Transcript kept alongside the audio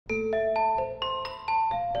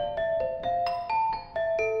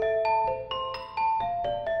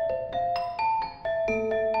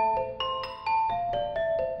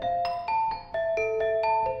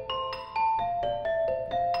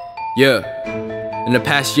Yeah. In the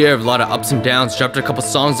past year, I've a lot of ups and downs. Dropped a couple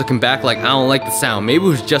songs looking back like I don't like the sound. Maybe it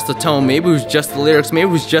was just the tone, maybe it was just the lyrics, maybe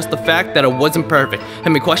it was just the fact that it wasn't perfect.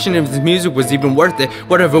 Had me questioning if this music was even worth it.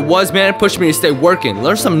 Whatever it was, man, it pushed me to stay working.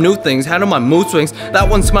 Learn some new things, handle my mood swings. That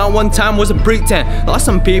one smile one time wasn't pretend. Lost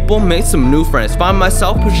some people, made some new friends. Find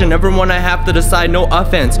myself pushing everyone I have to decide, no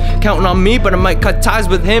offense. Counting on me, but I might cut ties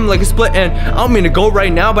with him like a split end. I don't mean to go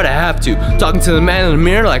right now, but I have to. Talking to the man in the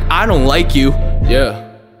mirror like I don't like you. Yeah.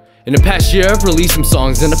 In the past year, I've released some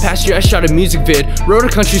songs. In the past year, I shot a music vid. Wrote a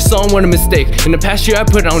country song, what a mistake. In the past year, I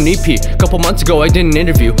put out an EP. Couple months ago, I did an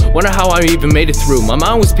interview. Wonder how I even made it through. My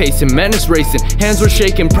mind was pacing, madness racing. Hands were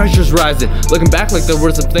shaking, pressure's rising. Looking back like there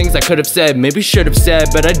were some things I could have said. Maybe should have said,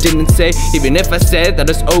 but I didn't say. Even if I said that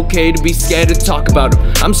it's okay to be scared to talk about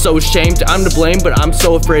them. I'm so ashamed, I'm to blame, but I'm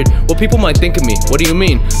so afraid. What people might think of me, what do you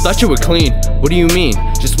mean? Thought you were clean, what do you mean?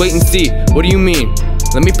 Just wait and see, what do you mean?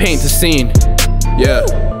 Let me paint the scene.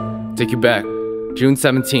 Yeah. Take you back, June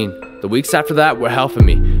 17. The weeks after that were hell for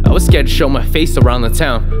me. I was scared to show my face around the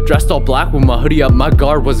town. Dressed all black with my hoodie up, my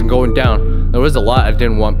guard wasn't going down. There was a lot I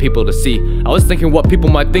didn't want people to see. I was thinking what people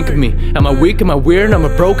might think of me. Am I weak, am I weird, am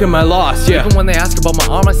I broke, am I lost? Yeah. Even when they ask about my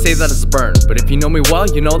arm, I say that it's a burn. But if you know me well,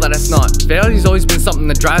 you know that it's not. Failure's always been something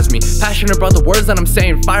that drives me. Passionate about the words that I'm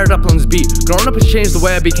saying, fired up on this beat. Growing up has changed the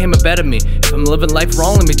way I became a better me. If I'm living life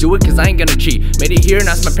wrong, let me do it cause I ain't gonna cheat. Made it here and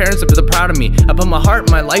asked my parents if they're proud of me. I put my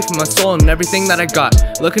heart, my life, and my soul in everything that I got.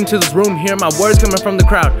 Look into this room, hear my words coming from the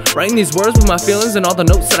crowd. Writing these words with my feelings and all the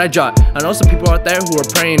notes that I jot. I know some people out there who are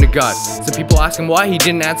praying to God. Some people asking why he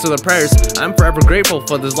didn't answer their prayers. I'm forever grateful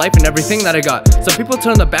for this life and everything that I got. Some people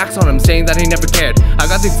turn their backs on him, saying that he never cared. I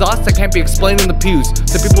got these thoughts that can't be explained in the pews.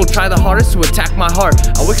 Some people try the hardest to attack my heart.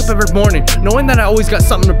 I wake up every morning knowing that I always got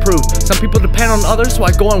something to prove. Some people depend on others, so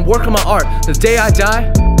I go and work on my art. The day I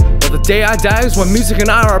die, well, the day I die is when music and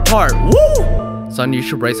I are apart. Woo! Son, you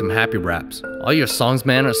should write some happy raps. All your songs,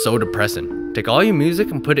 man, are so depressing. Take all your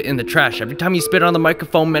music and put it in the trash. Every time you spit on the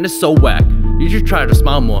microphone, man, it's so whack. You should try to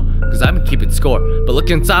smile more, cause I've been keeping score. But look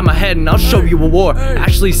inside my head and I'll show you a war.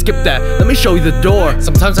 Actually, skip that, let me show you the door.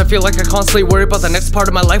 Sometimes I feel like I constantly worry about the next part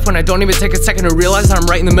of my life when I don't even take a second to realize that I'm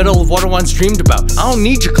right in the middle of what I once dreamed about. I don't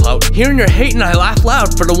need your clout. Hearing your hate and I laugh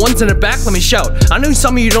loud. For the ones in the back, let me shout. I know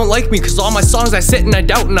some of you don't like me cause all my songs I sit and I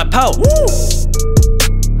doubt and I pout.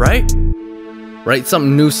 Woo! Right? Write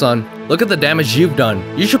something new, son. Look at the damage you've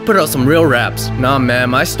done. You should put out some real raps. Nah, man,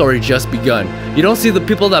 my story just begun. You don't see the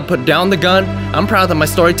people that put down the gun? I'm proud that my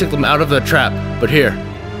story took them out of the trap. But here,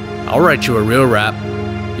 I'll write you a real rap.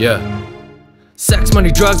 Yeah. Sex,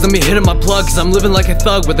 money, drugs, let me hit in my plug. Cause I'm living like a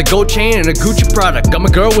thug with a gold chain and a Gucci product. Got my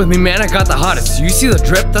girl with me, man, I got the hottest. You see the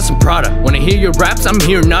drip? That's some Prada. When I hear your raps, I'm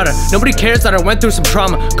hearing nada. Nobody cares that I went through some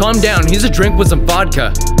trauma. Calm down, here's a drink with some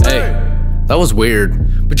vodka. Hey, that was weird.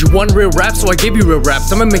 But you want real rap, so I gave you real raps.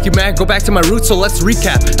 I'm gonna make you mad, go back to my roots, so let's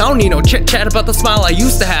recap. I don't need no chit chat about the smile I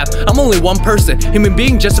used to have. I'm only one person, human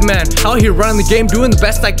being, just a man. Out here running the game, doing the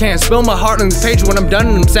best I can. Spill my heart on this page when I'm done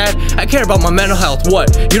and I'm sad. I care about my mental health,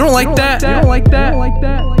 what? You don't like that? You don't like that? You don't like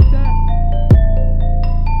that?